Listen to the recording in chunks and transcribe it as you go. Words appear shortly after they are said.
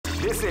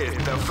This is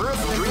the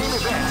first dream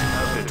event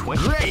of the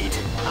 20. Great!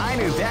 I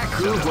knew that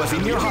groove was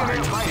in your heart.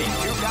 Fighting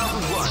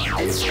 2001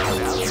 is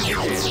about to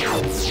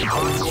begin.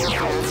 Hardcore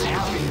fans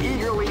have been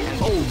eagerly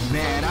and... Oh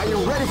man, are you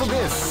ready for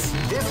this?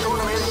 This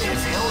tournament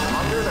is held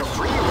under the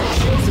free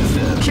ratio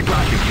system. Keep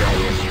rocking,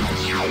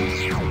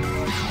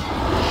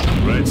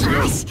 Let's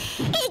go.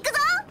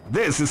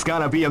 This is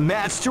gonna be a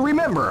match to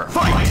remember.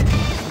 Fight!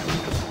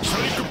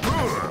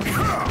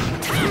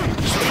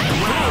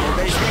 Wow,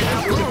 they came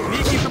out with a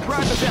sneaky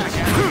surprise attack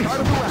at the start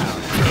of the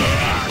round.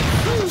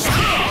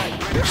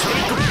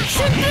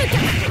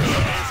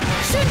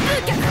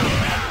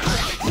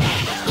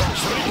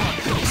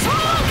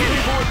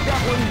 People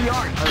dabbling the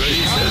art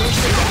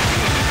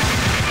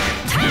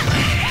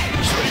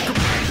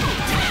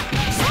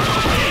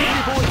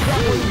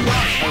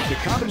of the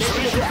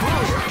combination attack.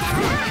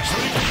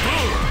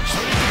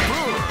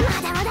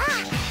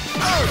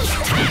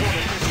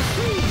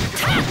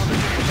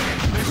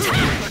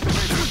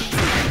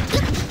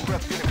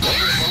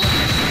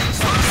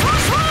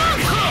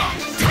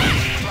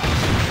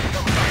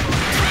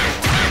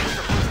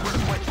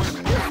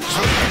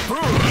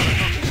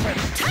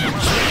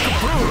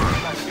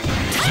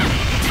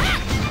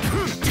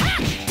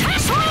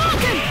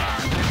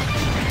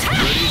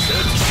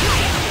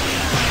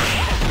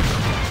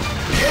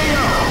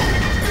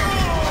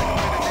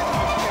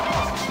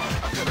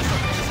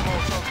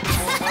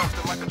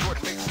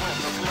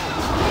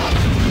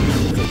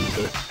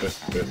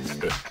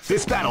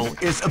 This battle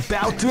is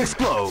about to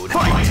explode.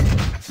 Fight!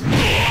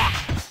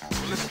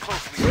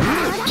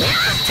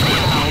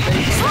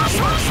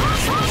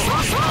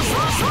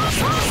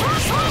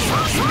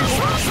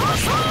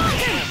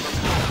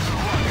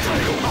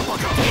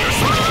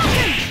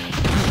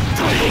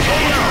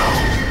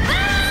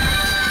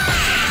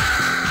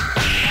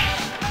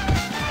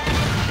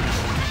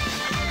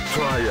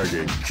 Try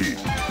again, kid.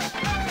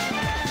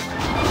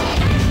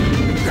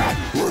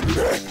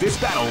 This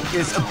battle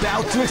is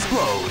about to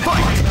explode.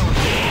 Fight!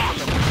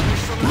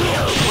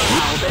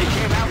 Wow, they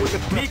came out with a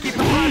sneaky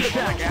surprise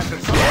attack at the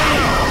start.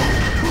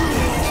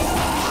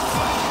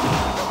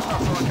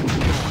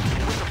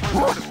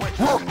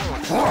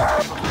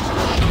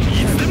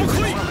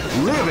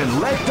 Live and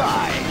let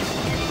die.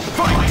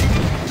 Fight!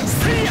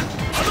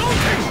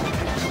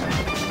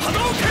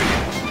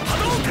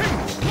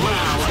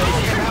 Wow, they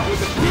came out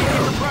with a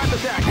sneaky surprise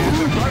attack at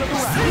the start of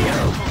the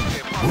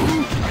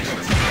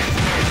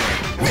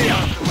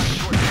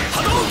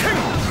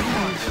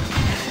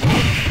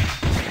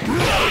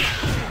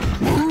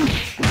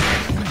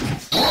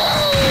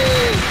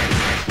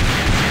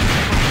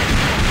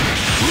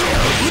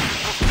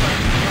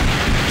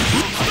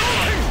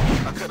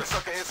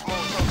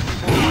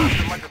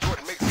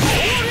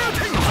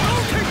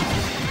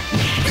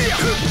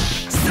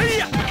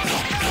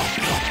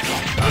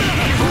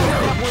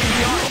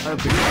of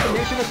the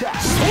combination attack.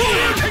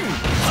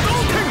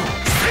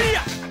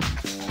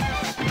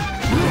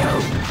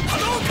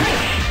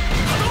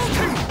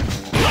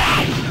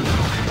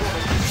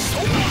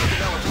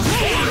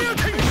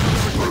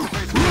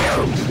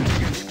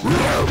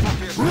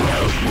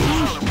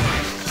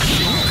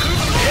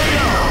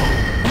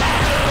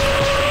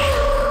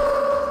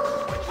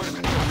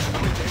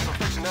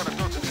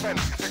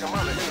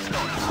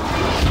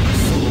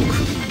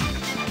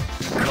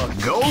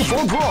 Go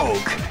for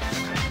broke.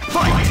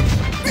 Fight!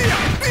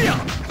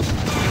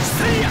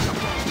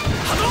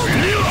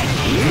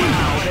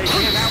 Wow, they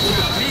came out with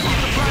a sneaky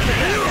surprise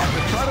attack at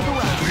the start of the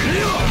round.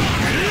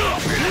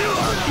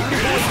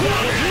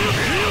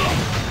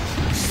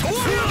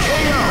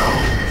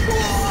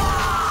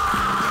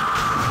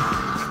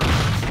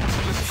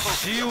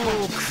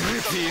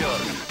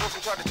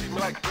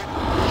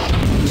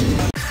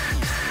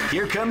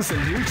 Here comes a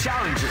new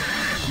challenger.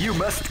 You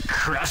must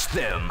crush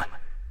them.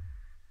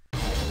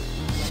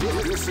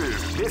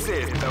 This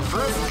is the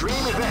first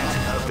dream event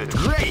of the...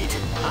 Great!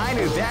 I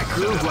knew that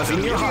groove was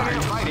in your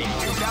heart. Fighting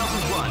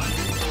 2001.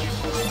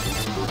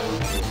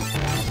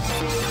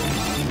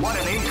 What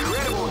an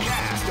incredible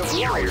cast of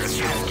warriors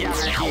has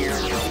gathered here.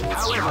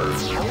 However,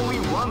 only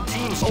one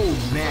team... Oh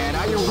man,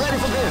 are you ready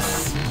for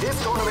this? This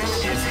tournament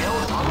is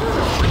held under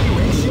the free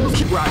ratio...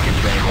 Keep rocking,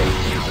 baby.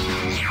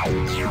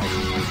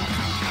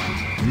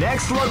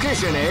 Next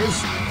location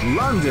is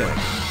London.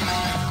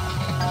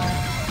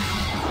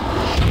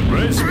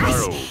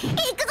 Riz0ne.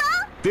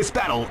 This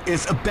battle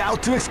is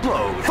about to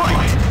explode.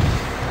 Fight!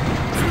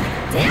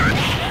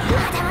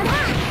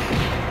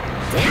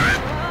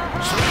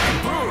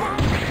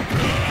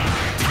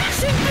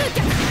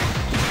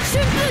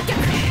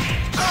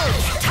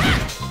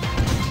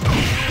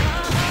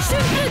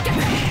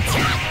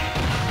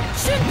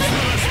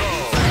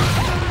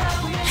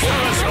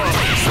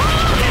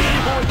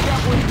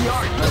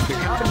 The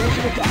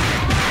combination attack.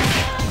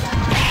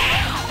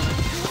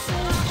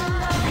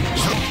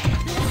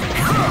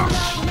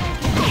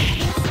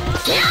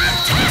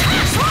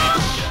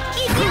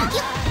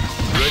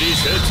 Ready,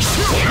 set,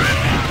 shoot!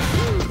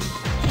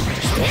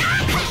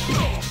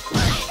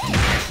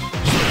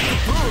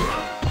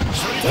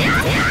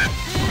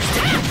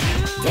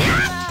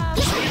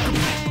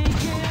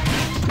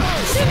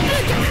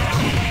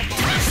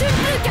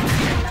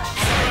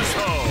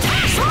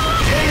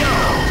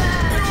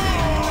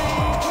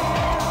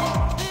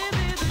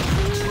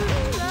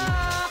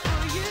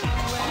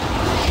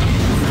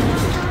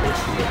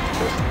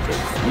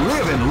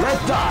 Live and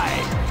let die.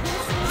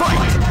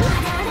 Fight!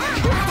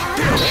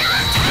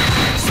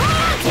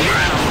 They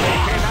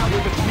came out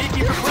with a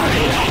sneaky surprise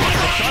at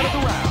the start of the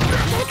round.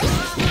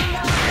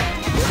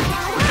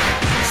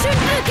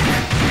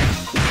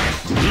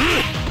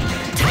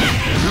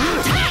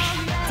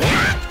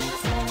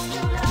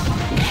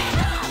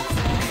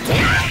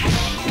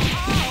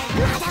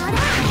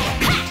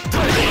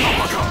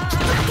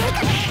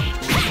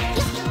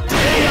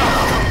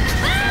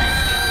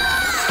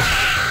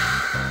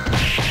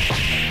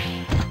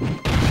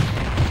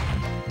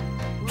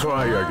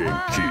 Try again,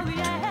 kid.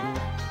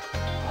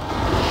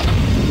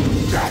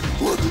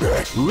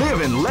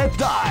 Live and let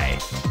die.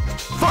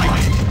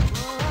 Fight!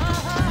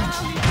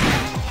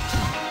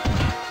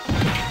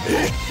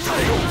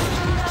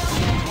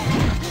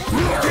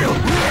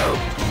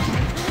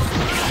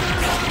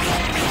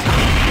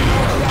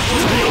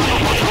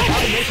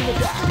 Combination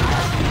attack.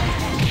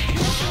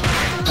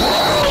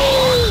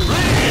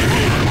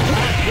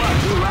 What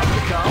you like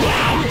to call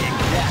big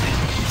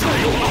damage.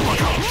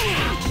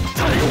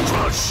 Tiger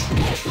Crush.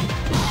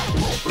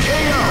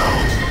 KO!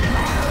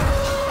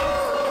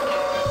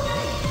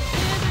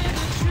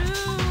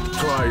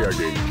 Try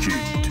again,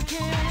 kid.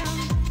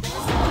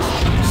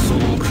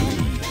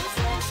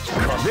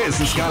 This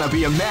is gonna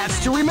be a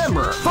match to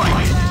remember.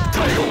 Fight!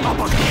 Tiger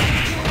Uppercut.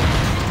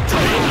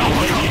 Tiger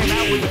Uppercut.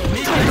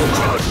 Tiger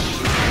Crush.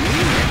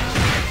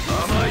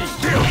 Amai.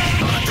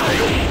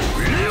 Tiger.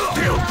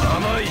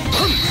 Amai.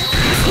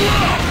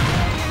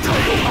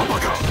 Tiger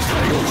Uppercut.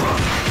 Tiger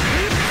Crush.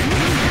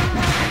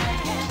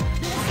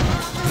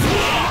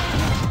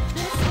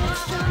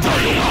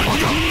 Tiger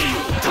Uppercut.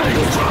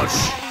 Tiger Crush.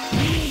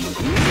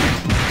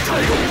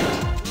 Tiger.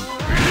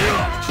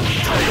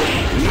 Tiger.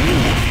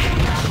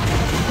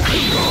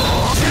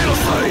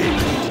 Genocide.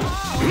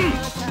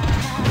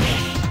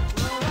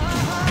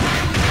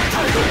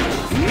 Tiger.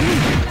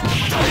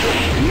 Tiger.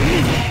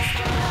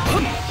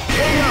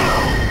 KO.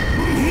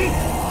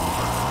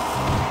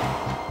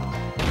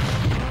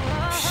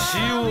 死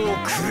を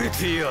くれ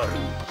てやる。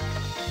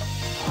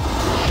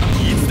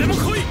いつでも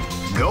来い。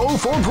 Go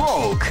for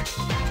broke.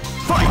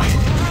 Fight!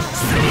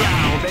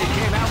 Wow, they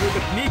came out with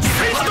a sneaky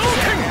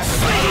surprise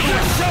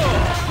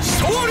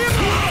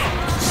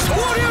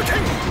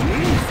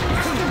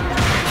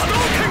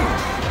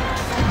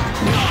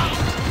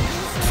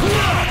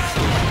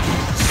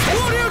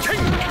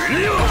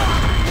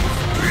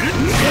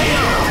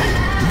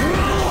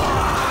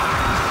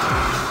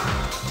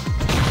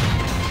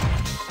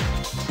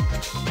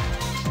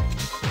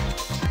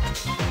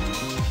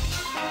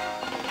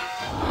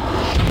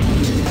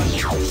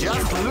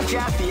Just look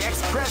at the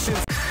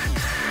expressions.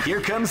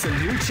 Here comes a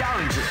new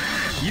challenger.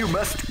 You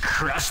must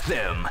crush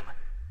them.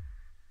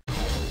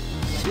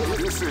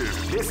 This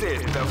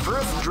is the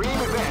first dream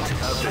event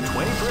of the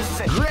 21st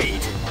century.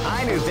 Great!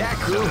 I knew that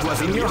groove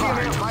was in your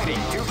heart. Fighting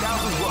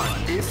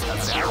 2001 is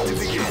about to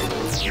begin.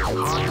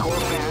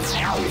 Hardcore fans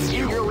have been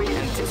eagerly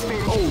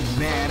anticipating. Oh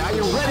man, are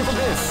you ready for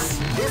this?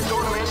 This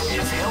tournament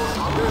is held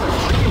under the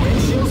free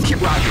ratio.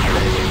 Keep rocking,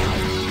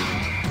 baby.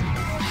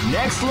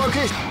 Next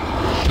location.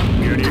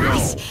 Here you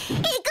go.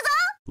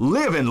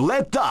 Live and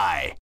let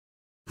die.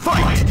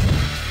 Fight! You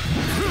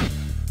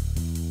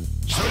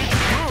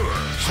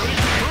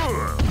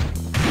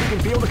can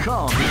feel the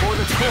calm before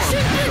the storm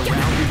as the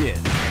round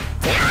begins.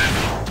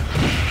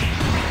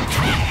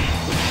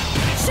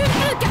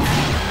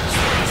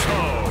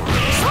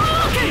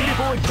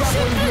 Before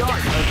juggling the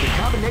art of the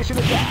combination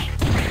attack.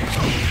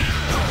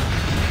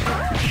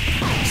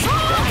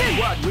 That's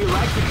what we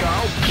like to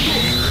call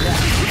big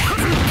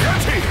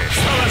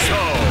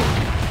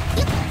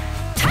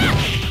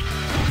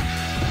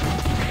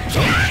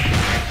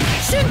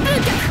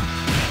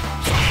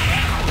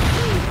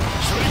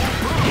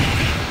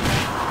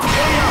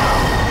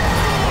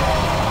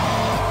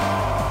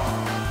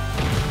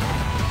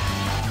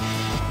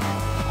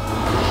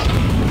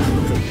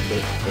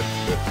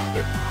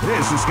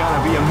This is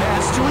gonna be a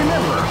match to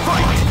remember.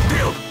 Fight!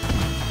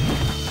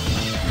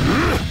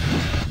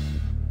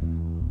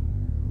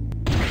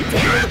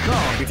 Feel the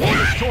calm before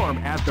the storm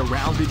as the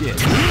round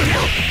begins.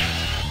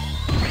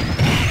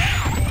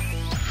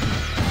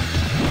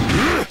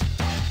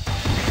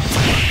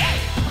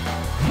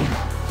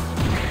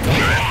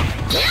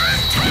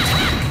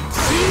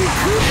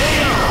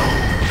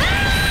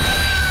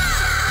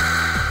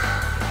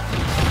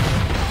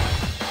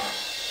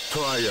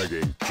 Try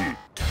again, kid.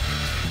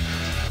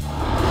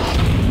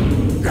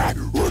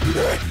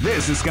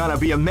 This is gonna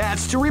be a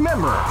match to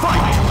remember.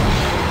 Fight!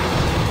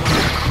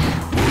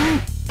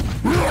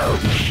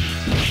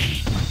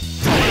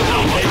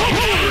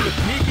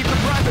 Sneaky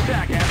surprise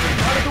attack at the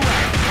start of the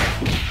round.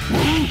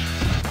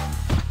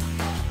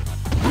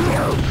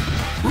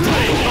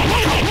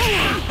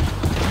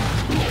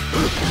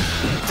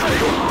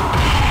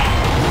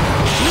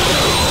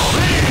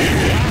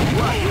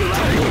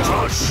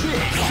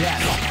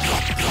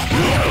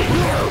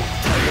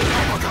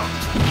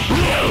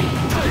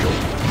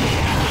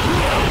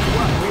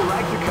 What we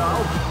like to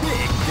call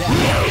big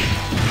damage.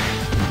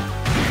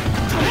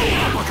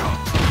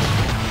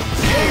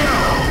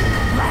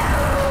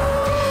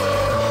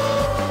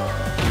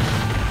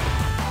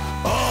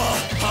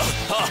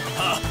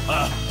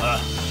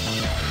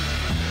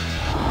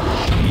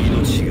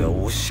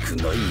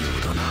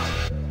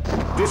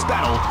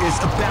 battle is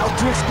about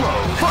to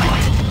explode.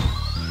 Fight!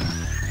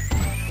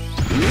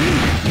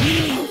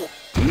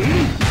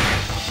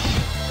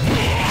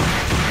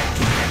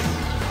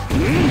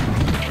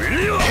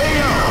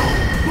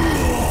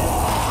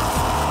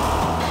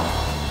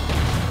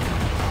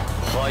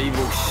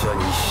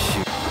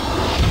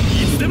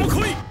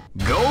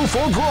 Go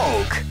for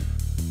broke.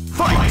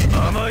 Fight!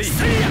 Wow, they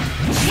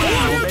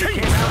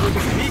came out with a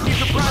sneaky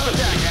surprise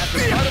attack at the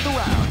start of the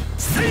round.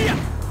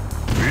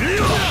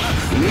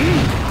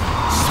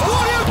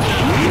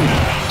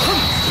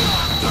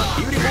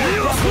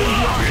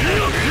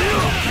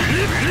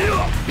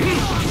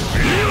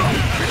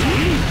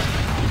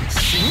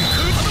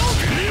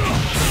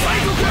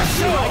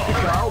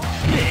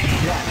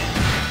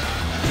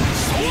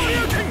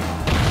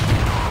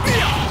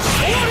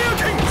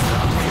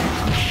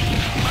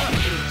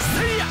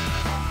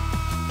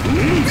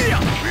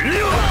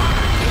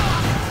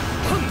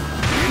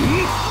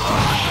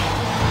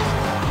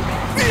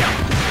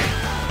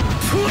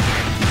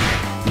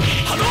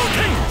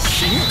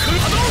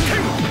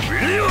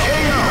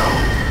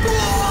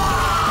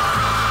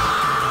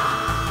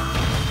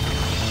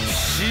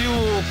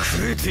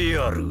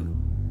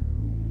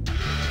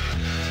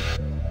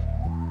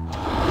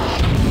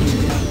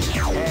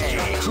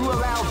 Hey, who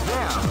allowed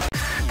them?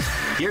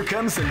 Here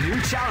comes a new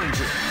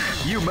challenger.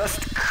 You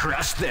must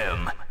crush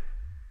them.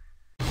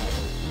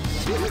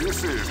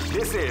 This is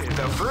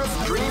the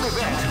first dream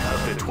event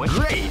of the 20.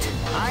 Great!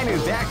 I knew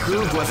that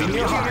groove was in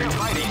your heart.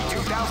 Fighting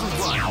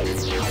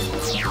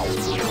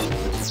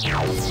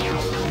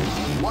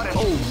 2001.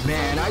 Oh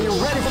man, are you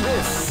ready for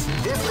this?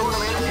 This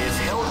tournament is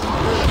held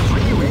under the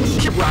free range.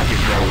 Keep rocking,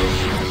 bro.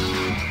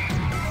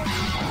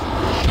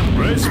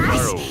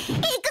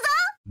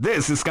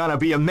 This is gonna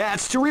be a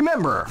match to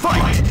remember.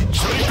 Fight!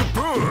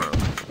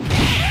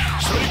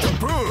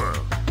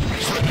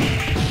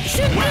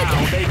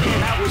 Wow, they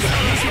came out with a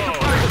sneaky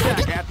surprise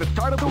attack at the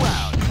start of the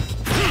round.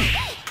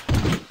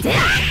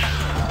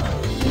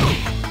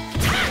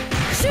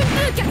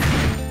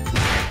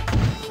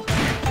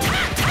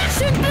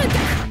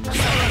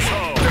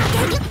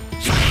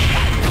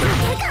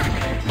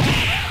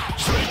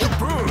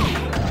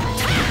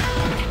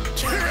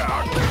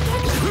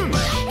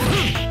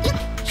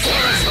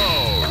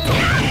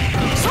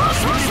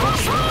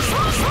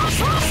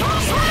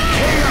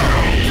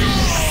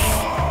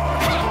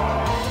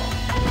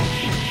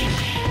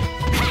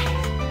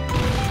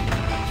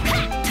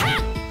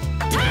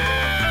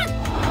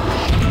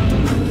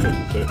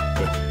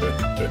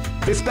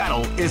 This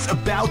battle is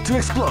about to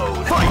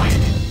explode. Fight!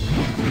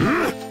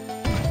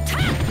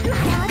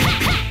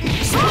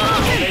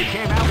 They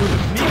came out with a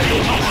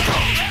sneaky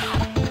uppercut.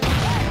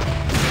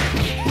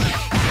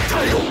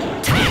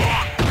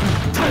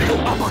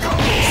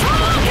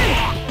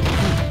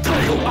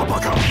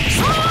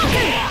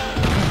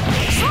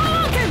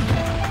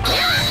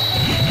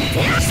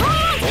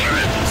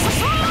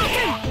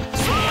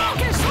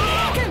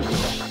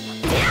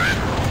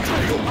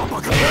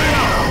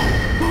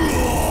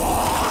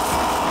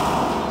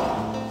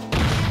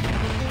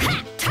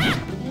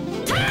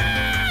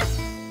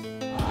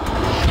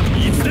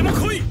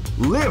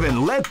 Live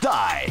and let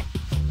die.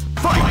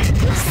 Fight!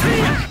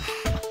 Wow,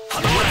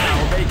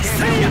 they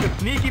came out with a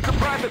sneaky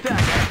surprise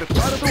attack at the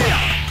start of the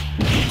round.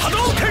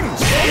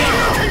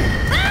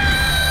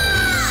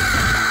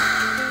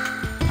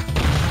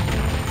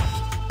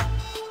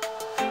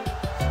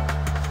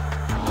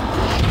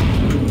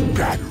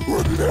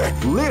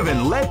 Live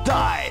and let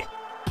die.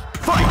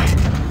 Fight!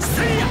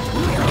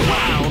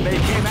 Wow, they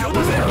came out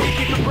with a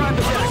sneaky surprise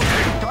attack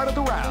at the start of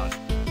the round.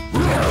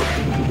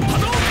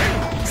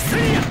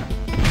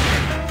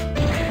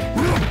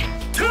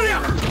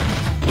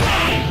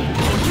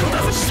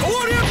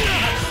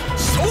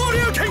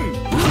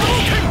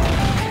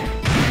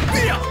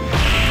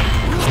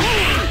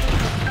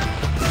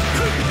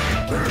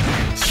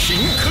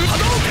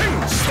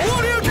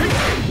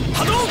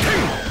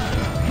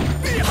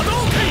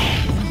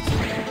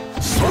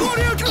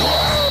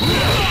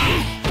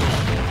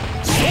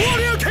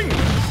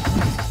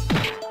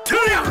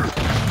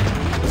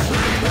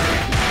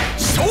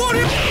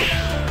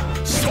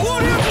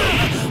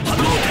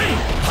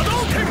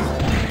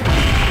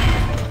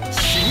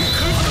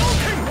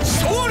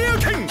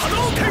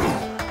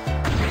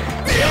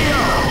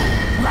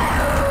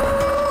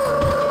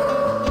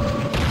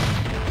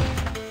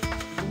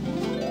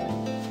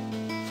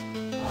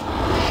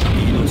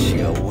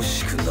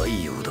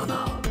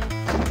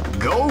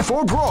 Go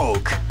for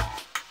broke.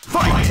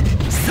 Fight!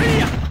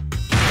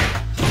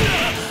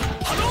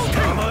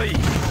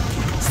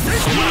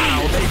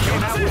 Wow, they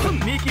came out with a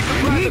sneaky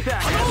surprise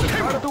attack at the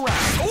start of the round.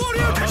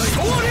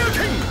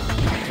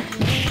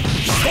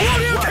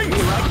 What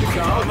we like to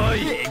call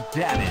big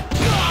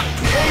damage.